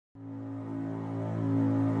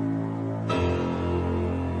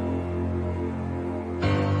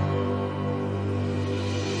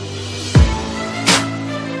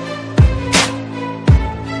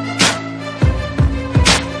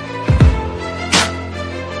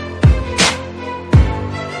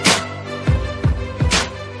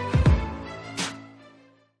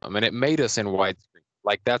them, and it made us in widescreen.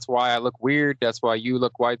 Like, that's why I look weird. That's why you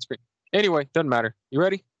look widescreen. Anyway, doesn't matter. You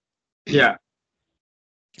ready? Yeah.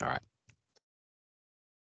 All right.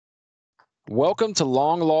 Welcome to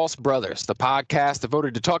Long Lost Brothers, the podcast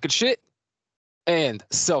devoted to talking shit and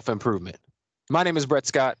self-improvement. My name is Brett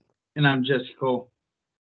Scott. And I'm Jesse Cole.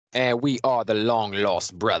 And we are the Long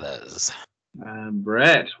Lost Brothers.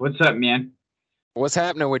 Brett, what's up, man? What's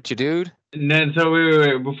happening with you, dude? And then, so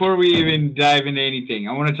wait. Before we even dive into anything,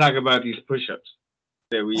 I want to talk about these push-ups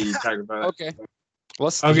that we talked about. Okay.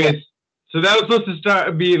 So that was supposed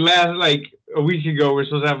to be like a week ago. We're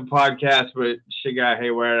supposed to have a podcast, but shit got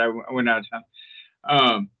haywire. I went out of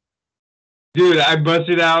town. Dude, I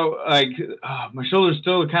busted out, like, my shoulder's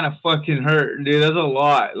still kind of fucking hurt. Dude, that's a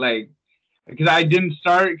lot. Like, because I didn't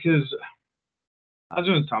start because I was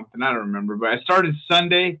doing something. I don't remember. But I started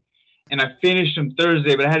Sunday, and I finished on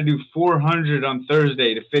Thursday. But I had to do 400 on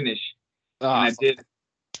Thursday to finish. And I did.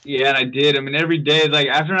 Yeah, and I did. I mean, every day, like,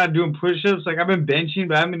 after not doing push-ups, like, I've been benching,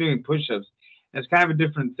 but I haven't been doing push-ups. And it's kind of a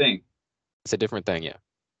different thing. It's a different thing, yeah.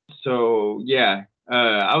 So, yeah.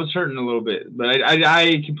 I was hurting a little bit. But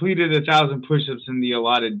I completed 1,000 push-ups in the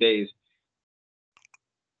allotted days.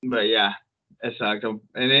 But, yeah. It sucked. And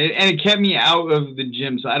it kept me out of the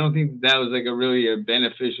gym, so I don't think that was like a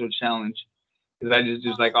beneficial challenge. Because I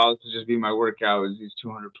just like, oh, this will just be my workout is these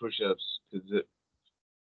 200 push-ups.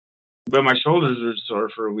 But my shoulders were sore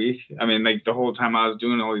for a week. I mean, like the whole time I was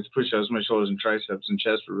doing all these push-ups, my shoulders and triceps and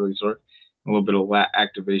chest were really sore. A little bit of lat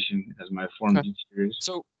activation as my form deteriorates.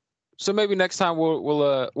 So maybe next time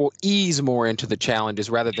we'll ease more into the challenges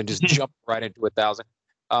rather than just jump right into 1,000.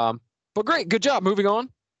 But great, good job. Moving on.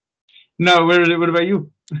 No, what about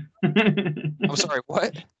you? I'm sorry,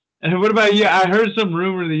 what? And what about you? I heard some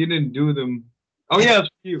rumor that you didn't do them. Oh, yeah, it's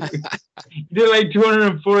you. You did like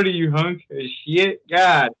 240, you hunk of shit.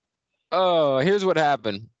 God. Oh, here's what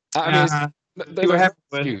happened. I mean, there's an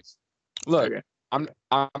excuse. Look, okay. I'm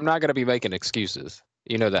not going to be making excuses.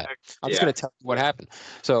 You know that. I'm just going to tell you what happened.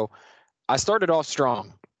 So I started off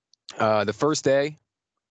strong. The first day,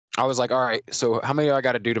 I was like, all right, so how many do I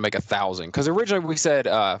got to do to make 1,000? Because originally we said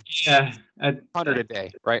 100 a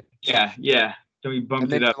day, right? Yeah. So we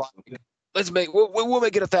bumped it up. Like, we'll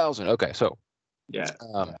make it 1,000. Okay, so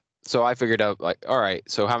so I figured out, like, all right,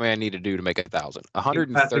 so how many I need to do to make 1,000?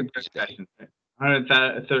 130 a day.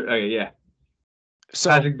 130. Okay, yeah. So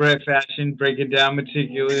classic Brett fashion. Break it down,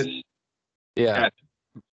 meticulous. Yeah.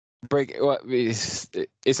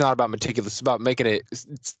 It's not about meticulous. It's about making it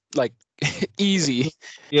like easy.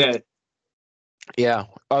 Yeah. Yeah.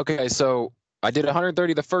 Okay. So I did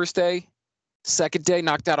 130 the first day. Second day,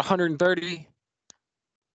 knocked out 130.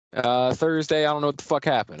 Thursday, I don't know what the fuck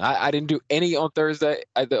happened. I didn't do any on Thursday.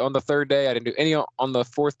 On the third day, I didn't do any on the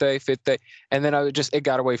fourth day, fifth day, and then it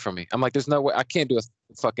got away from me. I'm like, there's no way I can't do a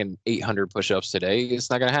fucking 800 push-ups today. It's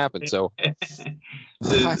not gonna happen. So I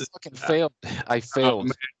fucking failed. I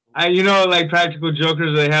failed. Like Practical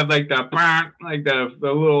Jokers, they have like the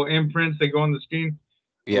little imprints that go on the screen.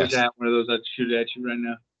 Yes. I wish I had one of those. I'd shoot at you right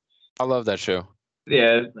now. I love that show.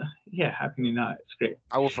 Yeah. How can you not? It's great.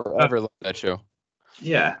 I will forever love that show.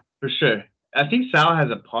 Yeah, for sure. I think Sal has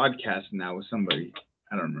a podcast now with somebody.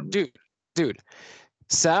 I don't remember. Dude.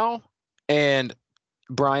 Sal and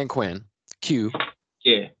Brian Quinn, Q.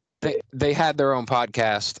 Yeah. They had their own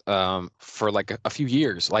podcast for like a few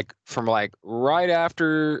years, like from like right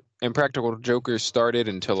after Impractical Jokers started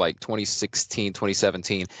until like 2016,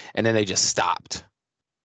 2017, and then they just stopped.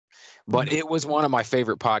 But it was one of my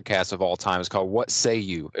favorite podcasts of all time. It's called What Say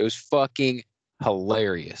You? It was fucking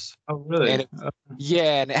hilarious. Oh, really? And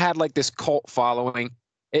and it had like this cult following.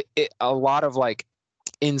 A lot of like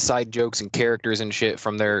inside jokes and characters and shit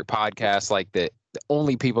from their podcast, like the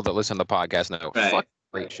only people that listen to the podcast know. Right. Fuck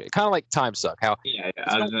great shit. Kind of like Time Suck. How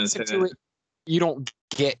I was gonna say that. You don't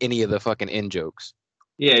get any of the fucking in jokes.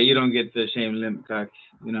 Yeah, you don't get the shame limp cock,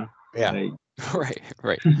 Yeah. Like,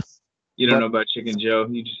 right. You don't know about Chicken Joe.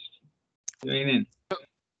 You ain't in.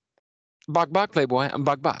 Bok, Playboy. I'm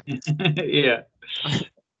Bok. Yeah.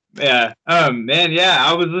 Yeah. Man, yeah.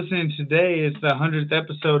 I was listening today. It's the 100th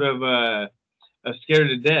episode of Scared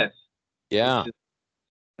to Death. Yeah.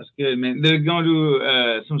 That's good, man. They're going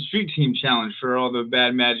to do some street team challenge for all the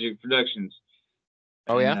Bad Magic productions.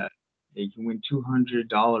 Oh, yeah? You can win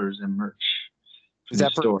 $200 in merch. Is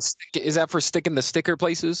that for sticking the sticker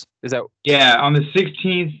places? Yeah, on the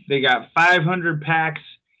 16th, they got 500 packs.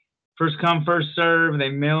 First come, first serve. They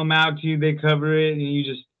mail them out to you. They cover it, and you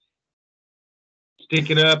just stick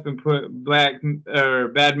it up and put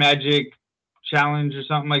Bad Magic challenge or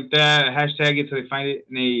something like that. Hashtag it so they find it,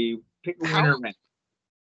 and they pick a winner.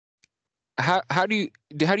 how do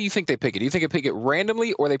you think they pick it? Do you think they pick it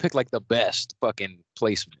randomly, or they pick like the best fucking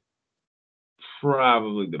placement?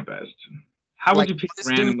 Probably the best. How would you pick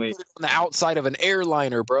randomly? On the outside of an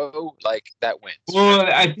airliner, bro. Like that wins. Well,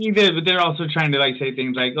 I think they're also trying to like say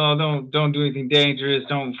things like, "Oh, don't do anything dangerous.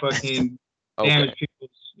 Don't fucking damage people."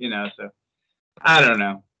 So I don't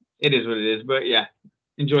know. It is what it is, but yeah,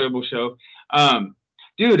 enjoyable show.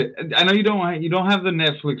 Dude, I know you don't have the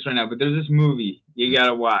Netflix right now, but there's this movie you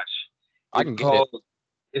gotta watch. I can get it.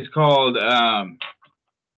 It's called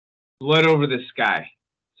Blood Over the Sky.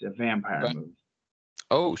 It's a vampire movie.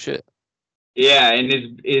 Oh shit. Yeah, and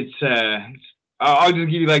it's I'll just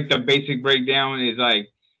give you like the basic breakdown. Is like,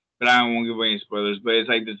 but I don't want to give away any spoilers. But it's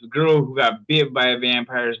like this girl who got bit by a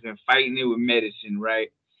vampire has been fighting it with medicine,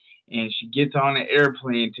 right? And she gets on an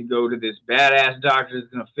airplane to go to this badass doctor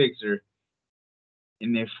that's gonna fix her.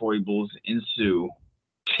 And their foibles ensue.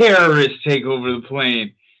 Terrorists take over the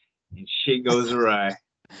plane, and shit goes awry.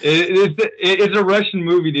 It's a Russian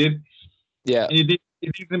movie, dude. Yeah. And you think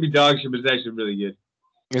it's gonna be dog shit, but it's actually really good.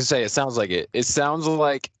 I was gonna say it sounds like it. It sounds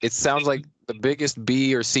like the biggest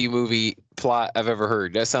B or C movie plot I've ever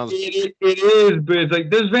heard. That sounds. It is, but it's like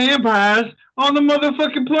there's vampires on the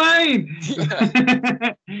motherfucking plane.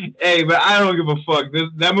 Yeah. Hey, but I don't give a fuck.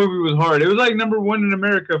 That movie was hard. It was like #1 in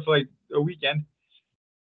America for like a weekend.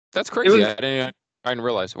 That's crazy. I didn't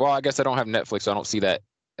realize. Well, I guess I don't have Netflix, so I don't see that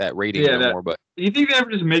rating anymore. But you think they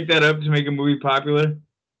ever just make that up to make a movie popular?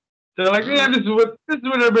 They're like, yeah, this is what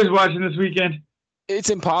everybody's watching this weekend. It's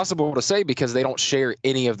impossible to say because they don't share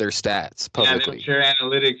any of their stats publicly. Yeah, they don't share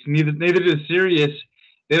analytics. Neither does Sirius.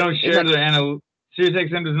 They don't share their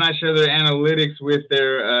SiriusXM does not share their analytics with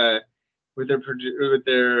their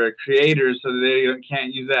creators, so they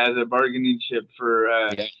can't use that as a bargaining chip for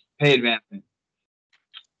pay advancement.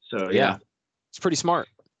 So yeah, it's pretty smart.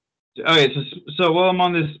 Okay, so while I'm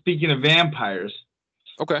on this, speaking of vampires,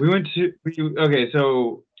 okay,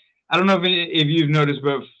 so I don't know if you've noticed,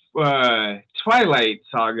 but Twilight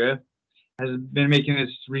Saga has been making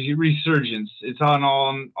its resurgence. It's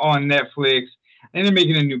on Netflix, and they're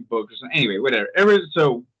making a new book or something. Anyway, whatever.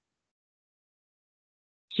 So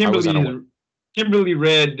Kimberly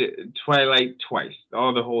read Twilight twice, the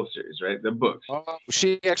whole series, right? The books. Oh,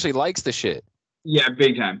 she actually likes the shit. Yeah,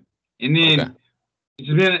 big time. And then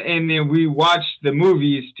we watched the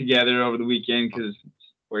movies together over the weekend because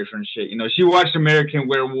boyfriend shit. She watched American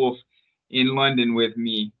Werewolf in London with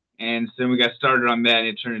me, and so we got started on that, and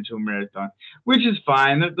it turned into a marathon, which is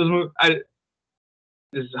fine. This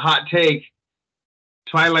is a hot take.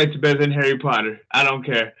 Twilight's better than Harry Potter. I don't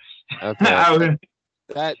care. Okay.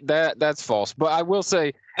 That's false. But I will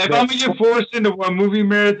say, if I'm gonna get forced into a movie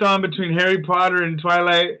marathon between Harry Potter and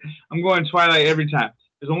Twilight, I'm going Twilight every time.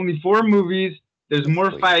 There's only 4 movies. There's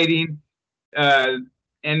more fighting, and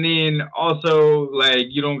then also like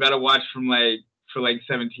you don't gotta watch for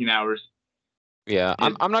 17 hours. Yeah,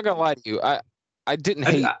 I'm not gonna lie to you. I didn't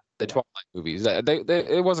hate the Twilight movies.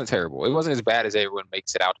 It wasn't terrible. It wasn't as bad as everyone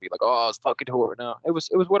makes it out to be. Like, oh, it's fucking horror. No, it was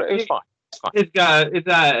fine. It's got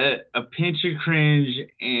a pinch of cringe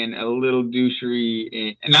and a little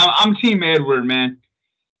douchery, and I'm Team Edward, man.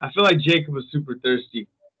 I feel like Jacob was super thirsty.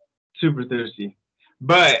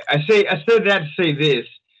 But I said that to say this.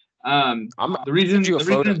 The reason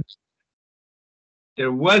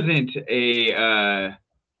there wasn't a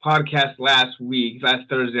podcast last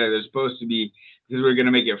Thursday. There's supposed to be, because we were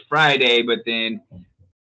gonna make it Friday, but then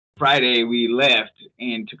Friday we left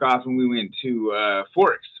and took off and we went to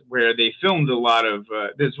Forks, where they filmed a lot of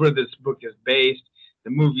this is where this book is based, the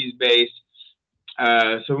movie's based.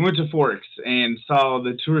 So we went to Forks and saw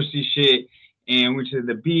the touristy shit and went to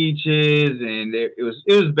the beaches, and it was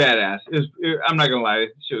badass. I'm not gonna lie,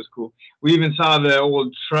 the shit was cool. We even saw the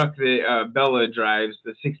old truck that Bella drives,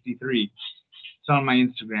 the 63. It's on my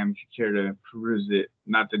Instagram if you care to peruse it.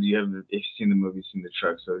 Not that you haven't, if you've seen the movie, seen the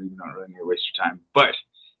truck, so you don't really need to waste your time. But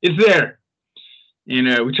it's there.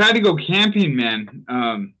 We tried to go camping, man.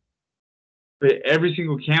 But every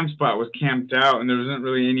single camp spot was camped out, and there wasn't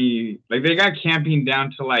really any. Like, they got camping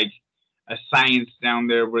down to like a science down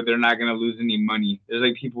there where they're not gonna lose any money. There's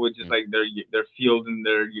like people with just like their field in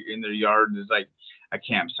their yard is like a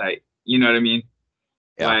campsite. You know what I mean?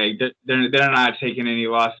 Yeah. Like they're not taking any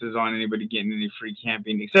losses on anybody getting any free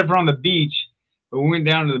camping, except for on the beach. But we went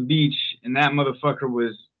down to the beach, and that motherfucker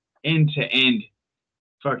was end to end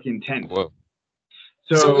fucking tent. Whoa.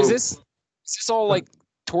 So is this all like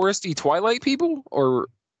touristy Twilight people, or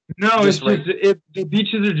no? It's just the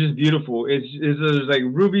beaches are just beautiful. There's like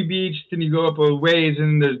Ruby Beach, then you go up a ways,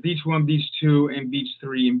 and there's Beach 1, Beach 2, and Beach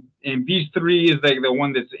 3. And Beach 3 is like the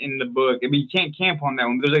one that's in the book. I mean, you can't camp on that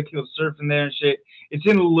one. There's like people surfing there and shit. It's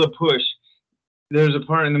in La Push. there's a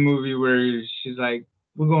part in the movie where she's like,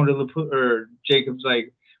 we're going to La Push, or Jacob's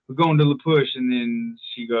like, we're going to La Push, and then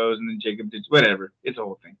she goes, and then Jacob did whatever. It's a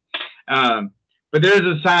whole thing. But there's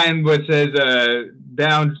a sign that says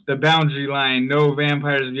the boundary line, no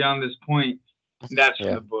vampires beyond this point. And that's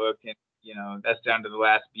from the book, and that's down to the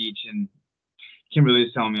last beach. And Kimberly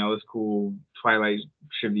was telling me all this cool Twilight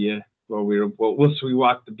trivia while we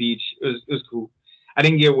walked the beach. It was cool. I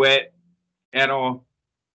didn't get wet at all.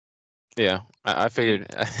 Yeah, I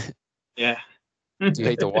figured. Yeah. You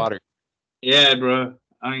hate the water. Yeah, bro.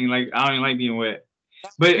 I don't even like being wet.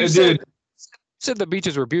 But you said the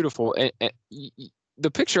beaches were beautiful, and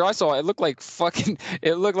the picture I saw, it looked like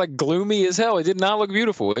gloomy as hell. It did not look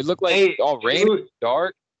beautiful. It looked like all rainy,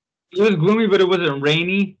 dark. It was gloomy, but it wasn't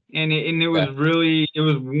rainy, and it was it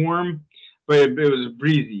was warm, but it was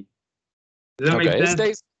breezy. Does that make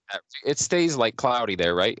sense? It stays like cloudy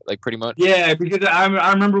there, right? Like pretty much. Yeah, because I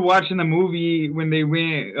remember watching the movie when they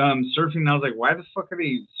went surfing, and I was like, why the fuck are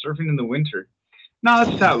they surfing in the winter? No,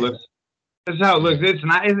 that's how it looks. That's how it looks. It's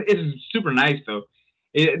nice. It's super nice though.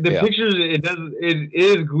 Pictures, it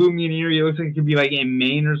is gloomy and eerie. It looks like it could be like in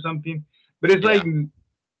Maine or something. But it's like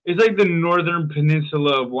the northern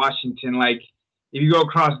peninsula of Washington. Like if you go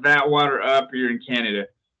across that water up, you're in Canada.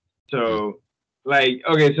 So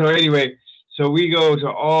so anyway. So we go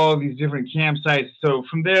to all these different campsites. So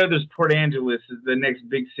from there's Port Angeles is the next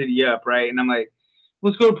big city up, right? And I'm like,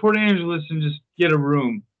 let's go to Port Angeles and just get a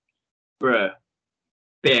room. Bruh,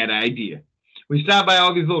 bad idea. We stop by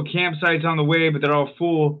all these little campsites on the way, but they're all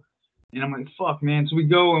full. And I'm like, fuck, man. So we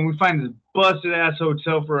go and we find this busted ass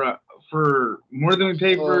hotel for more than we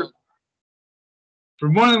pay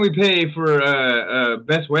for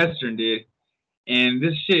Best Western, dude. And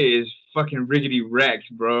this shit is fucking rickety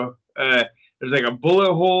wrecked, bro. There's like a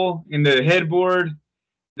bullet hole in the headboard.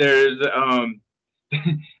 There's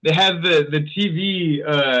they have the TV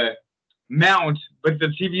mount, but the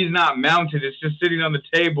TV is not mounted. It's just sitting on the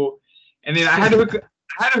table. And then I had to hook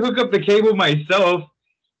up the cable myself.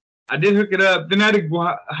 I did hook it up. Then I had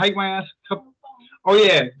to hike my ass. Oh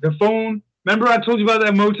yeah, the phone. Remember I told you about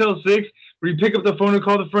that Motel 6 where you pick up the phone and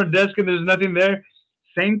call the front desk and there's nothing there?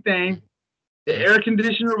 Same thing. The air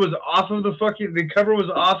conditioner was off of the cover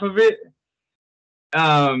was off of it.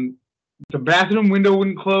 The bathroom window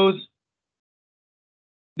wouldn't close.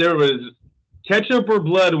 There was ketchup or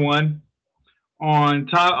blood on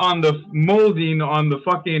the molding on the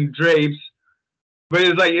fucking drapes. But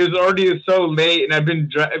it was already so late, and I've been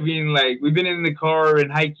driving, like, we've been in the car and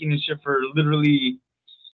hiking and shit for literally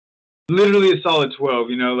a solid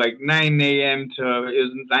 12, like 9 a.m. to, it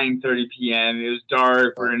was 9:30 p.m. It was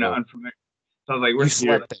dark. We're in an unfamiliar. So I was like, we're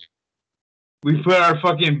here. We put our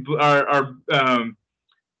fucking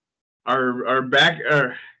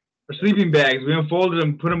our sleeping bags. We unfolded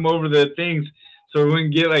them, put them over the things so we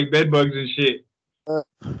wouldn't get like bed bugs and shit.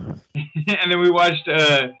 And then we watched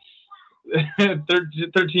 13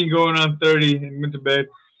 going on 30 and went to bed.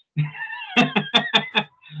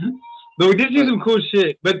 But we did see some cool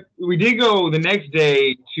shit. But we did go the next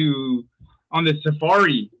day on the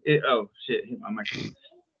safari. Oh shit! Hit my microphone.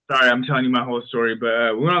 Sorry, I'm telling you my whole story.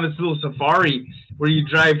 But we went on this little safari where you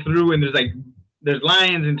drive through and there's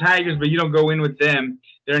lions and tigers, but you don't go in with them.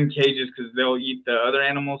 They're in cages because they'll eat the other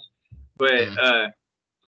animals. But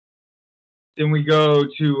then we go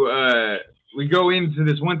into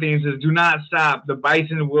this one thing. It says, "Do not stop. The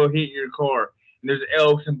bison will hit your car." And there's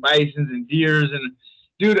elks and bisons and deers and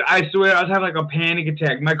dude, I swear I was having like a panic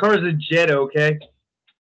attack. My car is a Jetta, okay?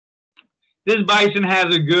 This bison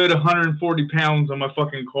has a good 140 pounds on my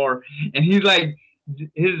fucking car, and he's like,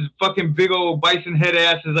 his fucking big old bison head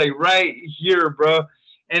ass is like right here, bro.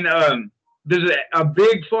 And there's a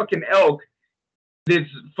big fucking elk. This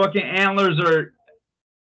fucking antlers are,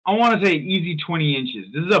 I want to say easy 20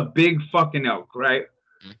 inches. This is a big fucking elk, right?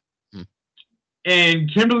 Mm-hmm.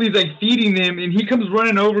 And Kimberly's like feeding him, and he comes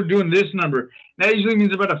running over doing this number. That usually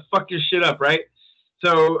means about to fuck your shit up, right?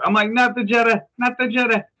 So I'm like, not the Jetta, not the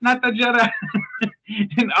Jetta, not the Jetta.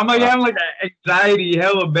 And I'm like having like anxiety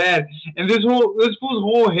hella bad. And this fool's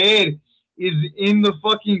whole head is in the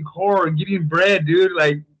fucking car getting bread, dude.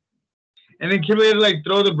 Like, and then Kimberly had to like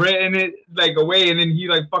throw the bread in it like away, and then he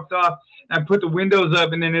like fucked off. And I put the windows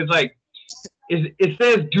up, and then it's like, it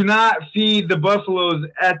says, do not feed the buffaloes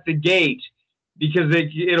at the gate because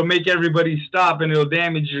it'll make everybody stop and it'll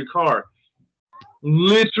damage your car.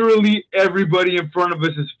 Literally everybody in front of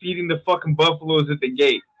us is feeding the fucking buffaloes at the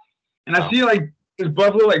gate. And I see like this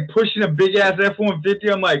buffalo like pushing a big ass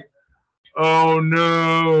F-150. I'm like, oh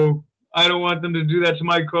no, I don't want them to do that to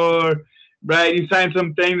my car. Right? He signed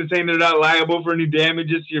some thing that's saying they're not liable for any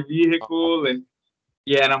damages to your vehicle. And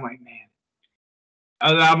yeah, and I'm like, man.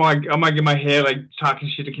 I'm like in my head like talking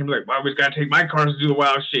shit to Kimberly, like, why we gotta take my cars to do the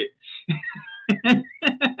wild shit?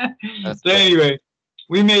 So anyway,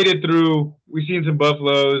 we made it through. We seen some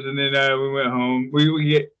buffaloes, and then we went home. We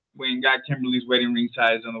went and got Kimberly's wedding ring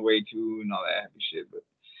size on the way too, and all that happy shit.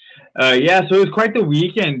 But yeah, so it was quite the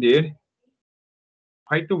weekend, dude.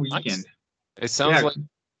 Quite the weekend. Nice. It sounds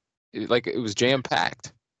like it was jam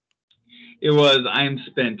packed. It was. I am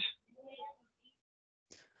spent.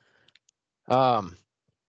 I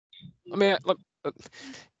mean, look,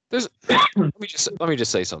 there's. let me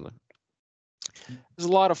just say something. There's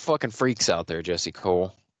a lot of fucking freaks out there, Jesse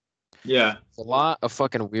Cole. Yeah. There's a lot of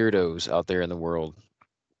fucking weirdos out there in the world.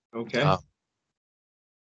 Okay.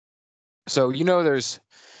 So there's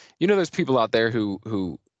people out there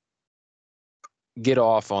who get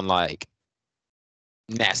off on like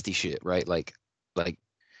nasty shit, right? Like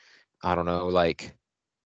I don't know, like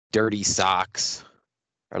dirty socks,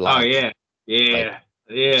 or like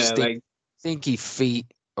like stinky feet,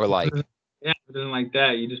 or like something like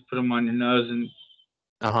that. You just put them on your nose and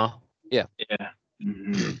yeah.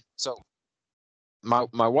 Mm-hmm. So my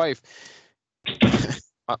wife,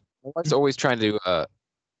 my wife's always trying to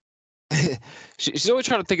she's always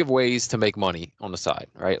trying to think of ways to make money on the side,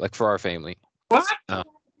 right? Like for our family. What? Yeah.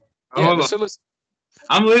 So listen.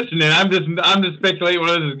 I'm listening. I'm just speculating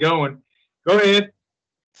where this is going. Go ahead.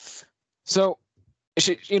 So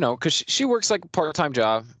she, because she works like a part-time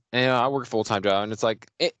job, and I work a full-time job, and it's like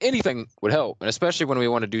anything would help, and especially when we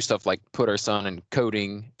want to do stuff like put our son in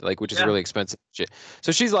coding, like which is really expensive shit.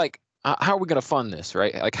 So she's like, how are we gonna fund this,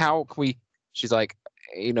 right? Like how can we? She's like,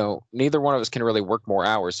 neither one of us can really work more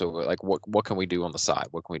hours, so like what can we do on the side?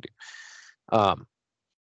 What can we do?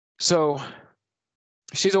 So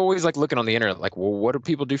she's always like looking on the internet, like, well, what do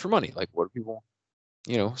people do for money? Like, what do people,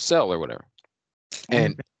 sell or whatever?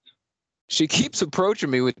 And she keeps approaching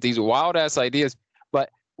me with these wild ass ideas. But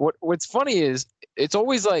what's funny is it's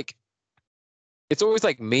always like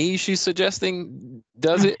me she's suggesting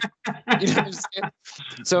does it. You know what I'm saying?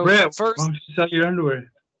 So Brett, first, why don't you sell your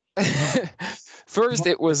underwear? First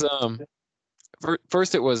it was cosplay.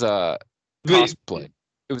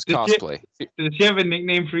 It was cosplay. Does she have a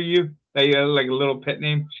nickname for you? Like a little pet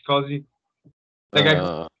name she calls you? Like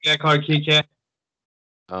I call her Kit Kat.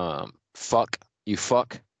 Fuck. You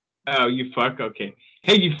fuck. Oh, you fuck. Okay.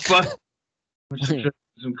 Hey, you fuck.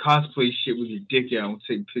 Some cosplay shit with your dick out. We'll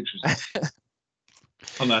take pictures.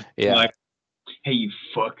 Hold on. Yeah. Like, hey, you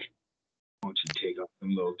fuck. Why don't you take off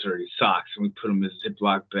them little dirty socks and we put them in a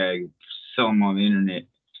Ziploc bag, sell them on the internet.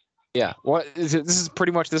 Yeah. Well, this is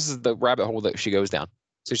the rabbit hole that she goes down.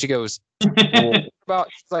 So she goes, well,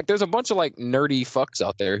 like there's a bunch of like nerdy fucks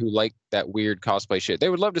out there who like that weird cosplay shit. They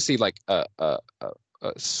would love to see like a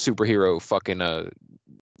superhero fucking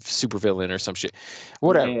supervillain or some shit,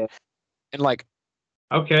 whatever. Yeah. And like,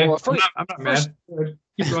 okay, well, first, I'm not mad.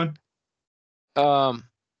 Keep going.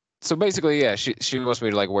 So basically, yeah, she wants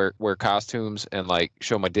me to like wear costumes and like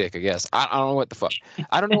show my dick, I guess. I don't know what the fuck.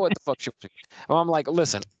 I don't know what the fuck she wants me. Well, I'm like,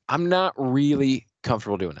 listen, I'm not really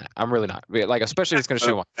comfortable doing that. I'm really not. Like, especially it's gonna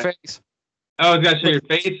show my face. Oh, it's gotta show your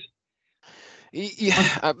face?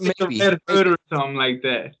 Yeah, maybe. A red hood or something like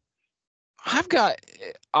that. I've got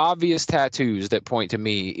obvious tattoos that point to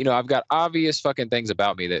me. I've got obvious fucking things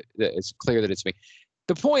about me that it's clear that it's me.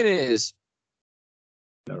 The point is,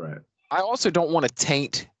 all right. I also don't want to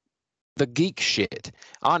taint the geek shit.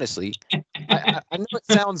 Honestly, I know it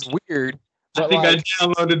sounds weird. But I think I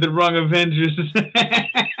downloaded the wrong Avengers.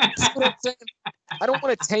 That's what I'm saying. I don't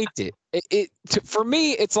want to taint it. For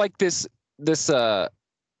me, it's like this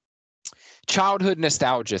childhood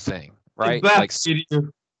nostalgia thing, right? Like,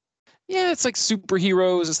 yeah, it's like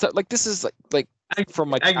superheroes and stuff. Like this is like from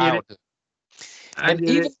my childhood. And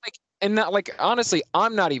even like, and not like, honestly,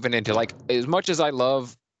 I'm not even into like, as much as I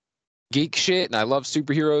love geek shit and I love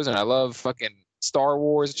superheroes and I love fucking Star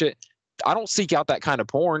Wars and shit, I don't seek out that kind of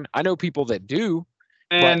porn. I know people that do,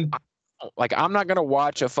 and like I'm not gonna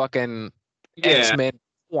watch a fucking X-Men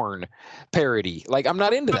porn parody. Like I'm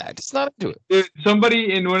not into that. Just not into it.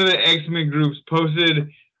 Somebody in one of the X-Men groups posted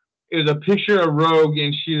a picture of Rogue,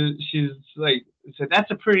 and she's like said,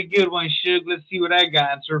 "That's a pretty good one, Suge. Let's see what I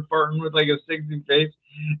got." And her farting with like a sexy face,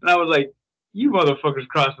 and I was like, "You motherfuckers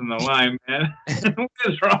crossing the line, man! What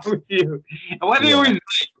is wrong with you? And why they always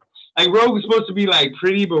like Rogue was supposed to be like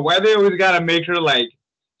pretty, but why they always gotta make her like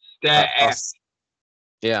stacked?"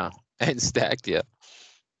 Yeah, and stacked. Yeah.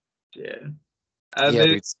 Yeah.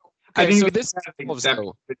 Okay, I think so this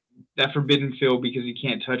that forbidden feel because you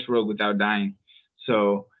can't touch Rogue without dying.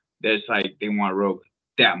 So there's like they want Rogue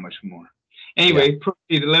that much more. Anyway,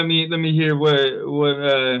 proceed. Let me hear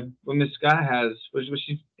what Miss Scott has. Was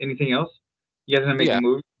she anything else? You guys gonna make a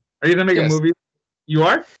movie? Are you gonna make a movie? You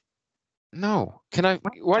are? No. Can I?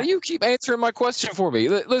 Why do you keep answering my question for me?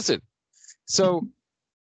 Listen. So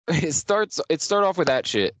it started off with that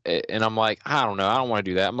shit, and I'm like, I don't know, I don't want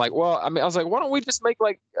to do that. I'm like, well, I was like, why don't we just make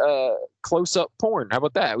like close up porn? How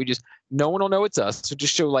about that? No one will know it's us. So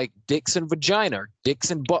just show like dicks and vagina, or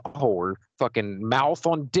dicks and butthole, or fucking mouth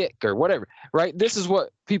on dick, or whatever. Right? This is what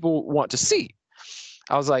people want to see.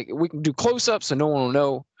 I was like, we can do close up so no one will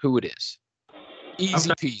know who it is. Easy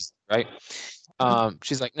peasy, right?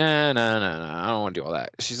 She's like, nah, I don't want to do all that.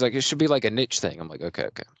 She's like, it should be like a niche thing. I'm like, okay.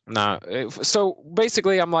 Nah. So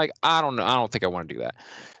basically, I'm like, I don't know. I don't think I want to do that.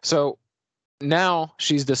 So now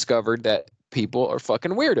she's discovered that people are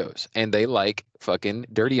fucking weirdos and they like fucking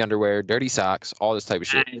dirty underwear, dirty socks, all this type of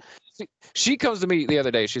shit. She comes to me the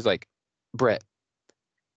other day. She's like, Brett,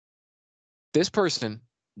 this person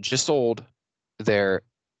just sold their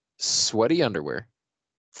sweaty underwear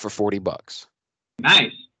for $40.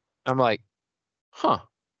 Nice. I'm like, huh.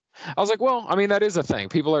 I was like, well, I mean, that is a thing.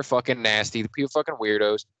 People are fucking nasty. People fucking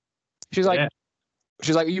weirdos. She's like,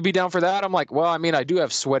 you be down for that? I'm like, well, I mean, I do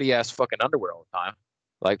have sweaty ass fucking underwear all the time,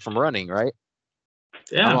 like from running, right?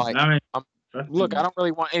 Yeah. I'm like, look, I don't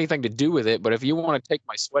really want anything to do with it, but if you want to take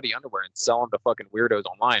my sweaty underwear and sell them to fucking weirdos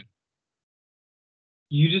online,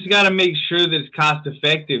 you just got to make sure that it's cost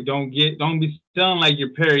effective. Don't be selling like your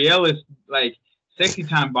Perry Ellis, like sexy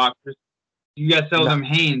time boxers. You got to sell them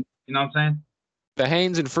Hanes. You know what I'm saying? The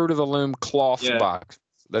Hanes and Fruit of the Loom cloth box.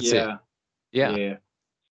 That's it. Yeah.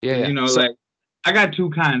 You know, like I got two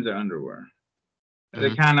kinds of underwear.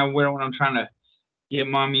 The kind I wear when I'm trying to get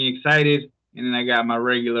mommy excited, and then I got my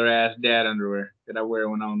regular ass dad underwear that I wear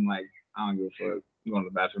when I'm like, I don't give a fuck. I'm going to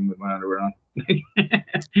the bathroom with my underwear on.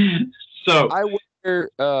 So I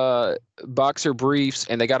wear boxer briefs,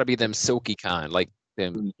 and they got to be them silky kind, like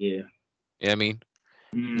them. Yeah. You know what I mean?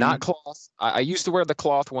 Not cloth. I used to wear the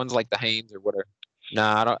cloth ones like the Hanes or whatever.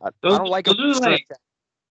 Nah, I don't like them. Those are like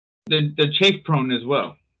they're chafe prone as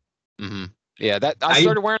well. Mm-hmm. Yeah, that I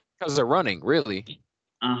started wearing because of running, really.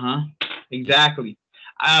 Exactly.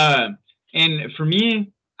 And for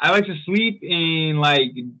me, I like to sleep in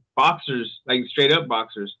like boxers, like straight up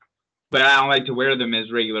boxers, but I don't like to wear them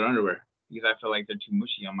as regular underwear because I feel like they're too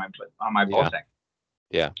mushy on my ball sack.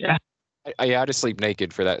 Yeah. I just sleep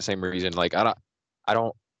naked for that same reason. Like I don't.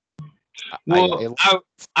 Well,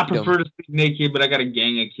 I prefer to sleep naked, but I got a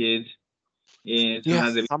gang of kids. And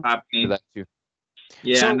sometimes they pop in. That too.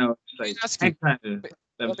 Yeah, so, I know. It's like,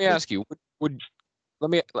 let me ask you, would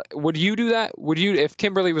you do that? Would you, if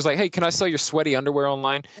Kimberly was like, hey, can I sell your sweaty underwear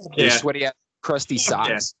online? Yeah. Your sweaty ass crusty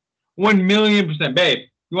socks. 1,000,000%. Babe,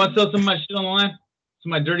 you want to sell some of my shit online?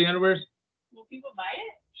 Some of my dirty underwears? Will people buy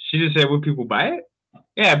it? She just said, will people buy it?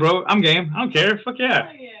 Yeah, bro, I'm game. I don't care. Fuck yeah.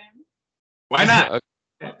 Oh, yeah. Why not?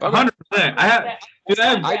 100%. I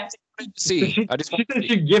see. She said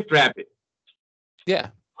she'd gift wrap it. Yeah.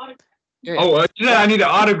 Oh, she said I need to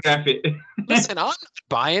autograph it. Listen, I'm not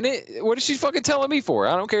buying it. What is she fucking telling me for?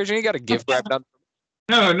 I don't care. She ain't got a gift wrap.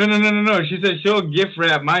 No. She said she'll gift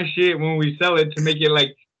wrap my shit when we sell it to make it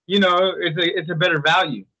like, you know, it's a better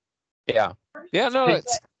value. Yeah. Yeah, no,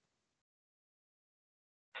 it's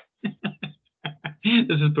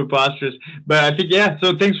this is preposterous. But I think,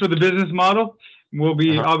 so thanks for the business model. I'll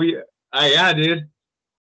be, yeah, dude.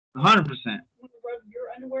 100%. Your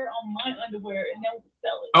underwear on my underwear and then we'll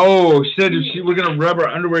sell it. Oh, she said we're going to rub our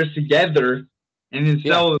underwears together and then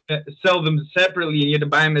sell them separately, and you have to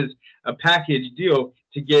buy them as a package deal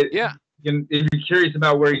to get, if you're curious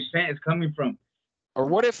about where each fan is coming from. Or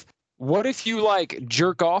what if you like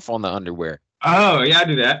jerk off on the underwear? Oh, yeah, I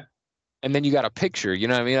do that. And then you got a picture, you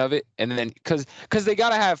know what I mean, of it. And then because they got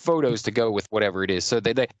to have photos to go with whatever it is. So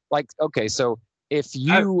they like, okay, so if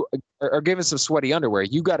you are given some sweaty underwear,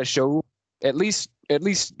 you got to show at least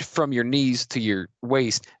from your knees to your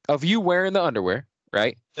waist of you wearing the underwear,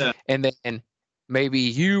 right? Yeah. And then maybe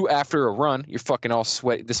you, after a run, you're fucking all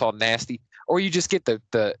sweaty, this all nasty, or you just get the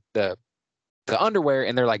underwear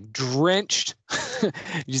and they're like drenched. You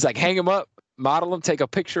just like hang them up, model them, take a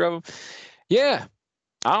picture of them. Yeah.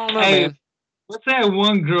 I don't know, man. What's that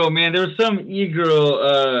one girl, man? There was some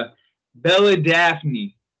e-girl, Bella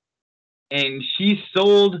Daphne, and she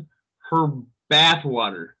sold her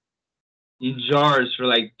bathwater in jars for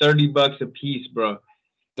like $30 a piece, bro.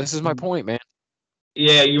 This is my point, man.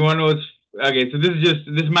 Yeah, you want to know what's okay? So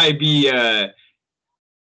this might be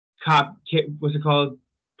what's it called?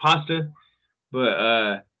 Pasta,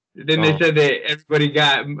 but then they said that everybody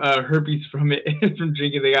got herpes from it from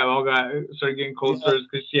drinking. They started getting cold sores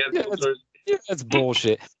because she had cold sores. Yeah, that's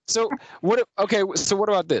bullshit. So what? Okay, so what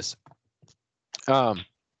about this?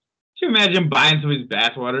 you imagine buying somebody's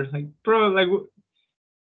bathwater? Like, bro, like,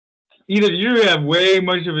 either you have way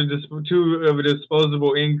much of a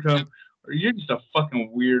disposable income, or you're just a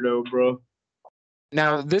fucking weirdo, bro.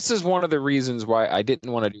 Now, this is one of the reasons why I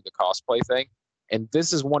didn't want to do the cosplay thing. And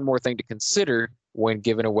this is one more thing to consider when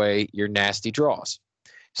giving away your nasty draws.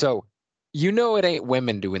 So, you know it ain't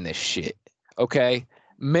women doing this shit, okay?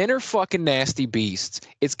 Men are fucking nasty beasts.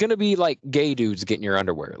 It's going to be like gay dudes getting your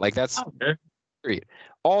underwear. Like, that's period.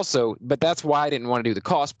 Also, but that's why I didn't want to do the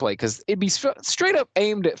cosplay, because it'd be straight up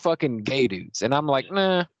aimed at fucking gay dudes. And I'm like,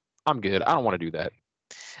 nah, I'm good. I don't want to do that.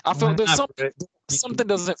 I felt there's something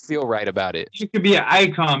doesn't feel right about it. You could be an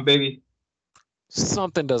icon, baby.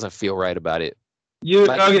 Something doesn't feel right about it.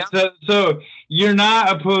 So you're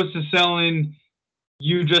not opposed to selling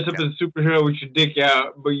you dress up as a superhero with your dick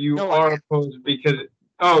out, but you are opposed because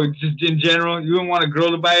just in general, you wouldn't want a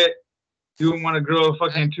girl to buy it. You wouldn't want a girl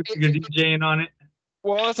fucking two-figure DJing on it.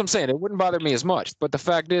 Well, that's what I'm saying. It wouldn't bother me as much. But the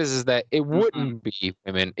fact is that it wouldn't be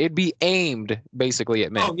women. It'd be aimed basically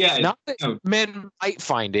at men. Oh, yeah. Not that men might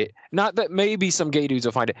find it. Not that maybe some gay dudes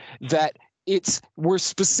will find it. That we're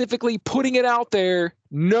specifically putting it out there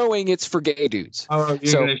knowing it's for gay dudes. Oh,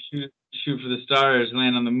 you're going to shoot for the stars,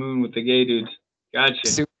 land on the moon with the gay dudes. Gotcha.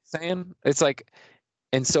 See what I'm saying? It's like,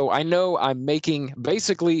 and so I know I'm making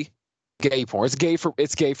basically gay porn. It's gay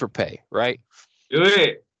for pay, right? Do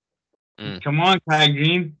it. Come on, Kai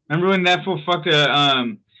Green. Remember when that fool fucked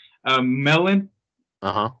a melon?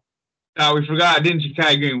 Uh-huh. Oh, we forgot, didn't you,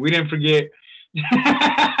 Kai Green? We didn't forget.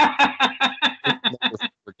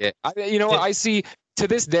 Forget. You know what? I see, to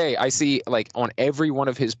this day, I see, like, on every one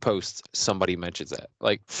of his posts, somebody mentions that.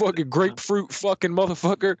 Like, fucking grapefruit fucking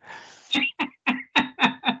motherfucker.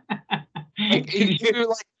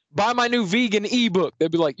 like, buy my new vegan ebook.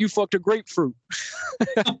 They'd be like, you fucked a grapefruit.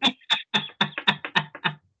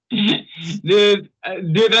 Dude,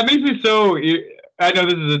 that makes me so. I know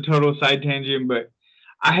this is a total side tangent, but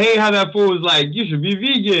I hate how that fool was like, "You should be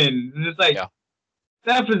vegan." And it's like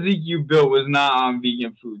that physique you built was not on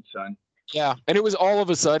vegan food, son. Yeah, and it was all of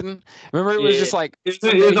a sudden. Remember, it was just like it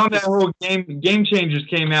was on that whole Game Changers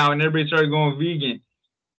came out, and everybody started going vegan.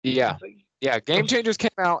 Yeah. Game Changers came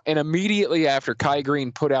out, and immediately after, Kai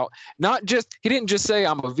Green put out he didn't just say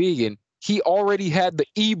I'm a vegan. He already had the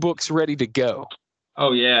ebooks ready to go.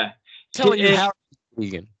 Oh yeah, telling you how to be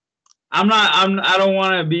vegan. I don't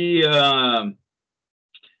want to be a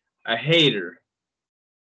hater.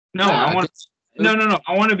 No, I want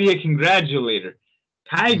I want to be a congratulator.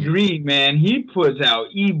 Kai Green, man, he puts out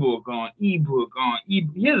ebook on ebook. He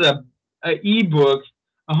has a ebook,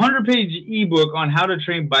 100-page ebook on how to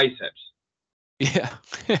train biceps. Yeah.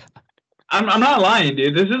 I'm not lying,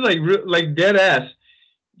 dude. This is like dead ass.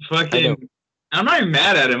 Fucking. I'm not even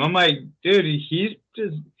mad at him. I'm like, dude, he's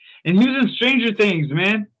just, and he was in Stranger Things,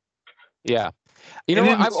 man. Yeah. You know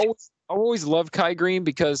what? I've always loved Kai Green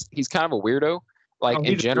because he's kind of a weirdo. Like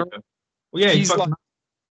in general. Well, yeah, he's like,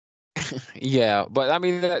 yeah, but I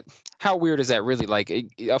mean, how weird is that really? Like I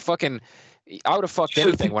would have fucked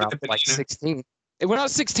anything when I was like 16. When I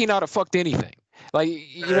was 16, I would have fucked anything. Like,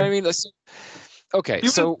 you know what I mean? Okay,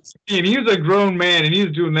 he was a grown man and he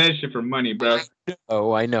was doing that shit for money, bro.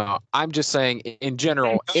 Oh, I know. I'm just saying, in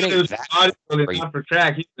general, it ain't that. Not for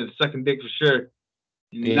crack. He's been sucking dick for sure.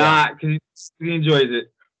 Not because he enjoys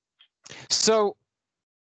it. So,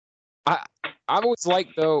 I always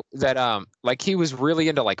liked though that like he was really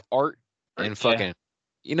into like art and fucking,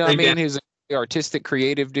 you know what I mean? He's an artistic,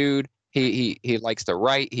 creative dude. He likes to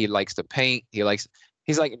write. He likes to paint.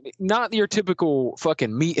 He's like not your typical fucking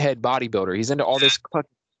meathead bodybuilder. He's into all this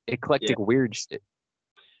eclectic weird shit.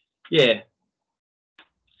 Yeah.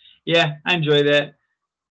 Yeah, I enjoy that.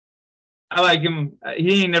 I like him.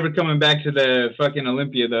 He ain't never coming back to the fucking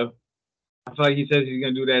Olympia, though. I feel like he says he's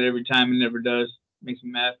going to do that every time and never does. Makes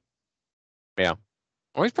me mad. Yeah.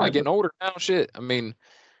 Well, he's probably getting older now. Shit. I mean,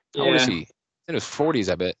 how old is he? In his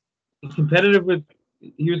 40s, I bet. He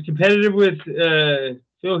was competitive with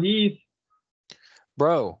Phil Heath.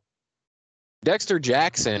 Bro, Dexter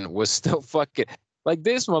Jackson was still fucking like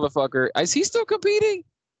this motherfucker. Is he still competing?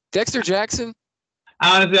 Dexter Jackson?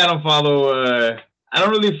 Honestly, I don't follow. I don't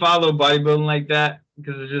really follow bodybuilding like that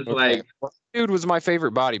because it's just like. Dude was my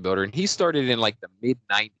favorite bodybuilder, and he started in like the mid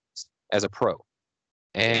 '90s as a pro,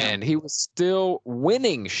 and he was still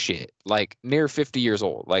winning shit like near 50 years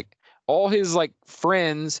old. Like all his like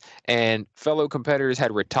friends and fellow competitors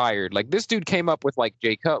had retired. Like this dude came up with like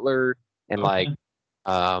Jay Cutler and like.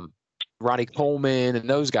 Ronnie Coleman and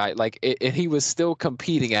those guys, like, and he was still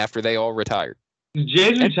competing after they all retired.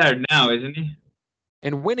 Jay's retired now, isn't he?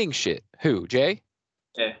 And winning shit. Who, Jay?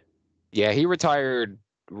 Yeah. Yeah, he retired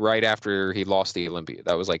right after he lost the Olympia.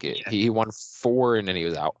 That was like it. He won 4 and then he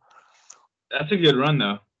was out. That's a good run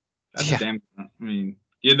though. That's a damn good run. I mean,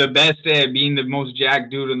 you're the best at being the most jacked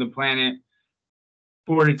dude on the planet.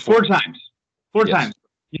 4 times. 4 times.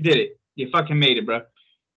 You did it. You fucking made it, bro.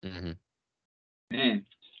 Mm-hmm. Man.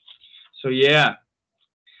 So yeah.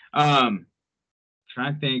 Trying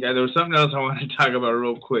to think. There was something else I wanted to talk about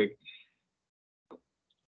real quick.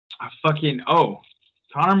 Conor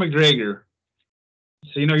McGregor.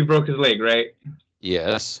 So you know he broke his leg, right?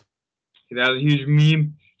 Yes. That was a huge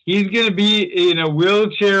meme. He's gonna be in a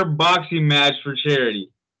wheelchair boxing match for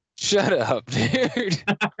charity. Shut up, dude.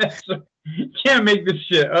 You can't make this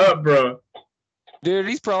shit up, bro. Dude,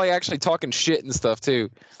 he's probably actually talking shit and stuff too.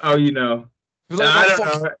 Oh, you know. Like, I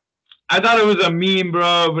don't know. I thought it was a meme,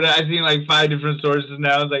 bro, but I seen like 5 different sources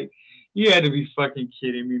now. I was like, you had to be fucking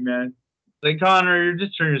kidding me, man. Like, Connor, you're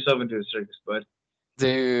just turning yourself into a circus, bud.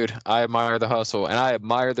 Dude, I admire the hustle, and I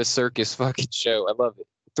admire the circus fucking show. I love it.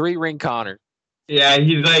 3-ring Connor. Yeah,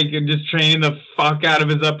 he's like just training the fuck out of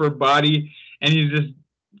his upper body, and he's just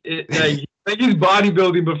like he's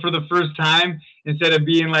bodybuilding, but for the first time, instead of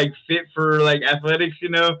being like fit for like athletics, you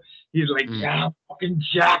know, he's like, yeah, I'm fucking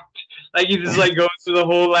jacked. Like he's just like going through the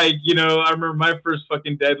whole like, you know, I remember my first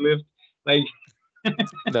fucking deadlift. Like,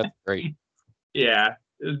 that's great. Yeah,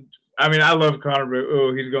 I mean, I love Connor,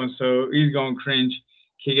 but he's going cringe,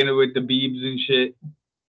 kicking it with the beebs and shit.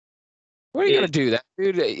 What are you gonna do, that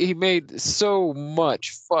dude? He made so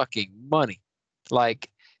much fucking money, like,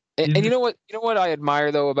 and you know what? You know what I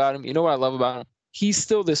admire though about him. You know what I love about him? He's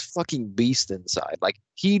still this fucking beast inside. Like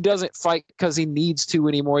he doesn't fight because he needs to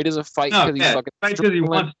anymore. He doesn't fight because he's fucking. Fight because he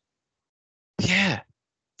wants. Yeah,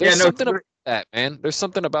 there's something about that, man. There's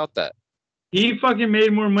something about that. He fucking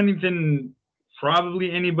made more money than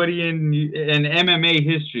probably anybody in MMA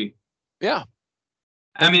history. Yeah.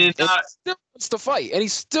 I mean, he still wants to fight, and he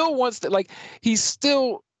still wants to, like, it's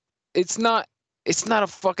not a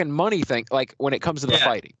fucking money thing, like, when it comes to the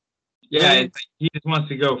fighting. Yeah, it's like he just wants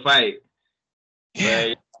to go fight. Yeah.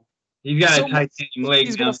 Right? He's got a titanium leg.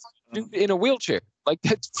 He's going to fight in a wheelchair. Like,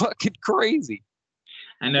 that's fucking crazy.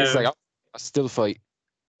 I know. He's like, I'll still fight.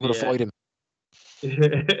 I'm going to fight him.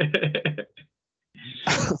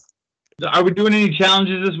 Are we doing any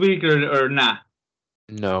challenges this week or nah?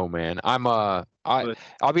 No, man. I'll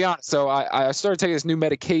be honest. So I started taking this new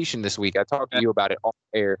medication this week. I talked to you about it off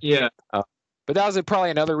air. Yeah. But that was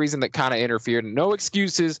probably another reason that kind of interfered. No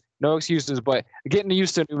excuses, but getting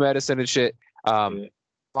used to new medicine and shit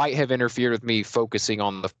might have interfered with me focusing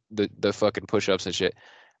on the fucking push-ups and shit.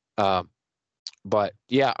 But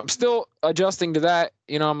yeah, I'm still adjusting to that.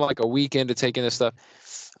 You know, I'm like a week into taking this stuff.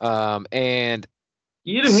 And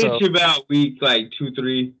it'll hit you about week like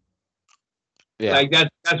 2-3. Yeah. Like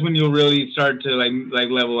that's when you'll really start to like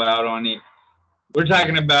level out on it. We're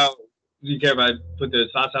talking about. Do you care if I put the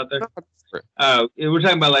sauce out there? We're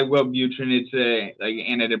talking about like Wellbutrin. It's a like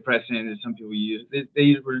antidepressant that some people use. They're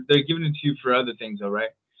giving it to you for other things, though, right?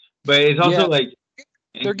 But it's also like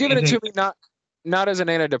they're giving it to me not as an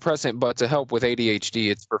antidepressant, but to help with ADHD.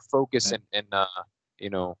 It's for focus and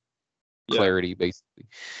clarity, basically.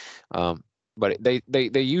 But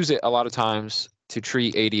they use it a lot of times to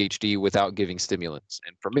treat ADHD without giving stimulants,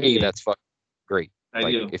 and for me, that's fucking great.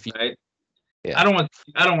 I do. Right? Yeah. I don't want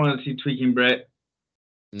to see tweaking, Brett.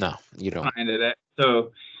 No, you don't. I'm not into that.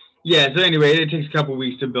 So, yeah. So anyway, it takes a couple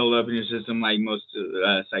weeks to build up in your system, like most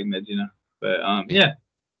psych meds, you know. But yeah,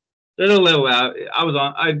 it'll level out.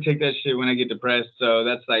 I take that shit when I get depressed. So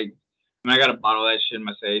that's like, I got a bottle of that shit in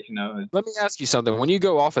my safe, you know. Let me ask you something. When you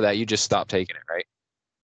go off of that, you just stop taking it, right?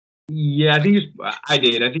 Yeah, I think I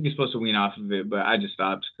did. I think you're supposed to wean off of it, but I just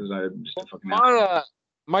stopped because I just fucking.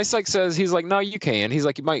 My psych says, he's like, no, you can. He's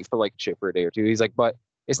like, you might feel like shit for a day or two. He's like, but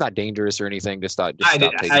it's not dangerous or anything. Just stop taking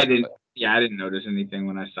it. Yeah, I didn't notice anything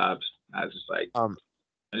when I stopped. I was just like, I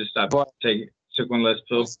just stopped taking. Took one less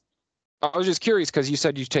pill. I was just curious because you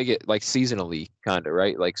said you take it like seasonally, kind of,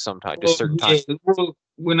 right? Like sometimes, just certain times. Well,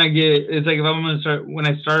 when I get, it's like if I'm gonna start, when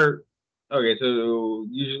I start. Okay, so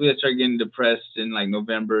usually I start getting depressed in like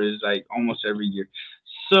November is like almost every year.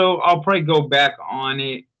 So I'll probably go back on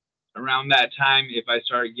it around that time if I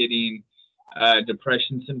start getting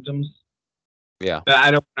depression symptoms. Yeah. But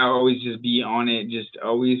I don't always just be on it, just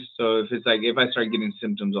always. So if it's like, if I start getting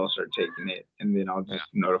symptoms, I'll start taking it. And then I'll just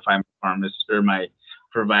notify my pharmacist or my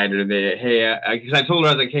provider that, hey, because I told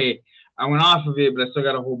her, I was like, hey, I went off of it, but I still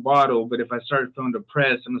got a whole bottle. But if I start feeling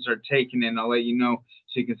depressed, I'm going to start taking it, and I'll let you know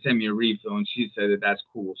so you can send me a refill. And she said that that's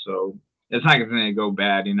cool. So it's not going to go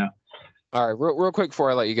bad, you know. All right, real quick before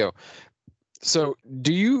I let you go. So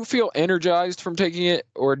do you feel energized from taking it,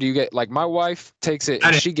 or do you get, like, my wife takes it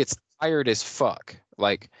and she gets tired as fuck.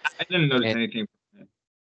 Like I didn't notice anything.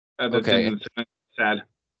 Okay. Sad.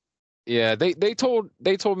 Yeah, they told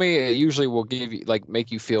me it usually will give you like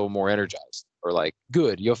make you feel more energized or like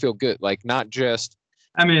good. You'll feel good, like not just.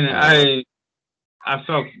 I mean, I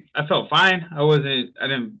felt fine. I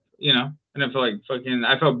didn't feel like fucking.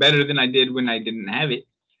 I felt better than I did when I didn't have it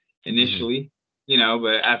initially,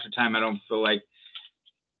 But after time, I don't feel like.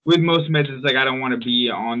 With most meds, it's like I don't want to be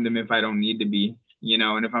on them if I don't need to be,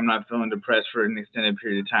 And if I'm not feeling depressed for an extended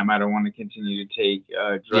period of time, I don't want to continue to take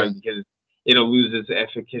drugs because it'll lose its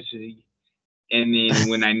efficacy. And then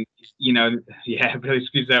when I really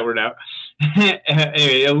squeeze that word out.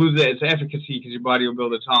 Anyway, it'll lose its efficacy because your body will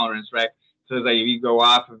build a tolerance, right? So it's like if you go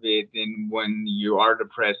off of it, then when you are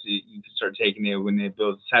depressed, you can start taking it. When it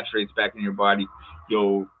saturates back in your body,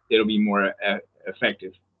 it'll be more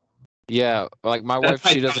effective. Yeah, like my wife,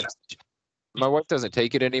 my wife doesn't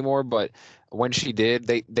take it anymore, but when she did,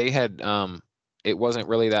 they had it wasn't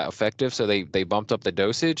really that effective, so they bumped up the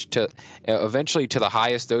dosage to eventually to the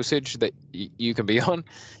highest dosage that you can be on,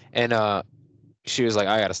 and she was like,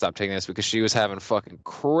 I gotta stop taking this because she was having fucking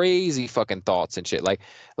crazy fucking thoughts and shit, like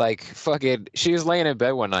fucking. She was laying in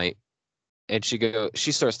bed one night, and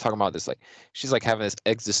she starts talking about this, like she's like having this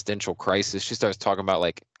existential crisis. She starts talking about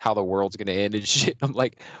like how the world's gonna end and shit. I'm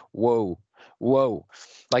like, whoa,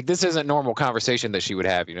 like this isn't normal conversation that she would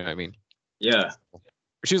have. You know what I mean? Yeah.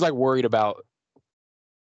 She was like worried about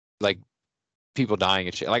like people dying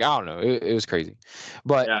and shit. Like I don't know, it was crazy.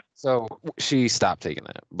 But so she stopped taking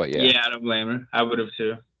that. But yeah, I don't blame her. I would have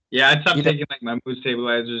too. Yeah, I stopped taking like my mood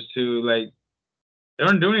stabilizers too. Like they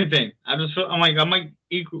don't do anything. I just feel I'm like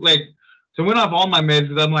equal like. So I went off all my meds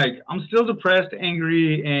because I'm like, I'm still depressed,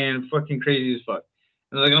 angry, and fucking crazy as fuck.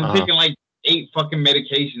 And like I'm taking like 8 fucking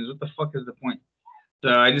medications. What the fuck is the point? So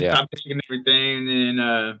I just stopped taking everything, and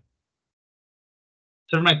then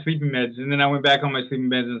some of my sleeping meds, and then I went back on my sleeping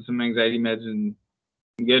meds and some anxiety meds, and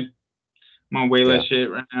I'm good. I'm on way less shit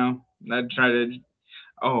right now. I try to.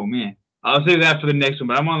 Oh man, I'll say that for the next one.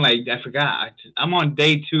 But I'm on I forgot. I'm on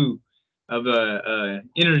day 2 of a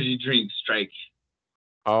energy drink strike.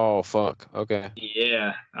 Oh fuck. Okay.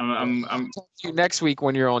 Yeah, I'm talk to you next week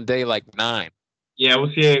when you're on day like 9. Yeah,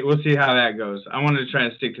 we'll see how that goes. I want to try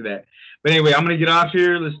and stick to that. But anyway, I'm gonna get off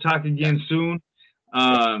here. Let's talk again soon.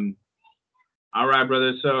 All right,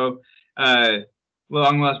 brother. So,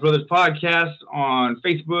 Long Lost Brothers podcast on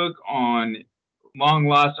Facebook, on Long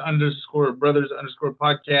Lost _Brothers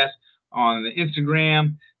 _podcast on the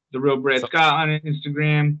Instagram, The Real Brett Scott on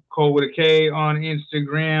Instagram, Cole with a K on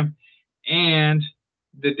Instagram, and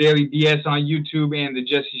the Daily BS on YouTube, and the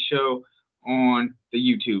Jesse Show on the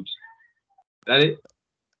YouTubes. Is that it?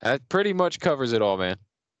 That pretty much covers it all, man.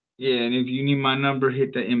 Yeah, and if you need my number,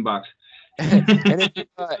 hit the inbox. and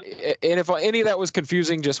if any of that was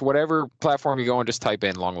confusing, just whatever platform you go on, just type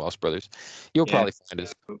in Long Lost Brothers. You'll probably find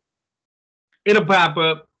us. It'll pop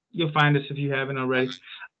up. You'll find us if you haven't already.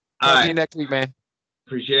 Talk to you next week, man.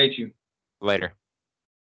 Appreciate you. Later.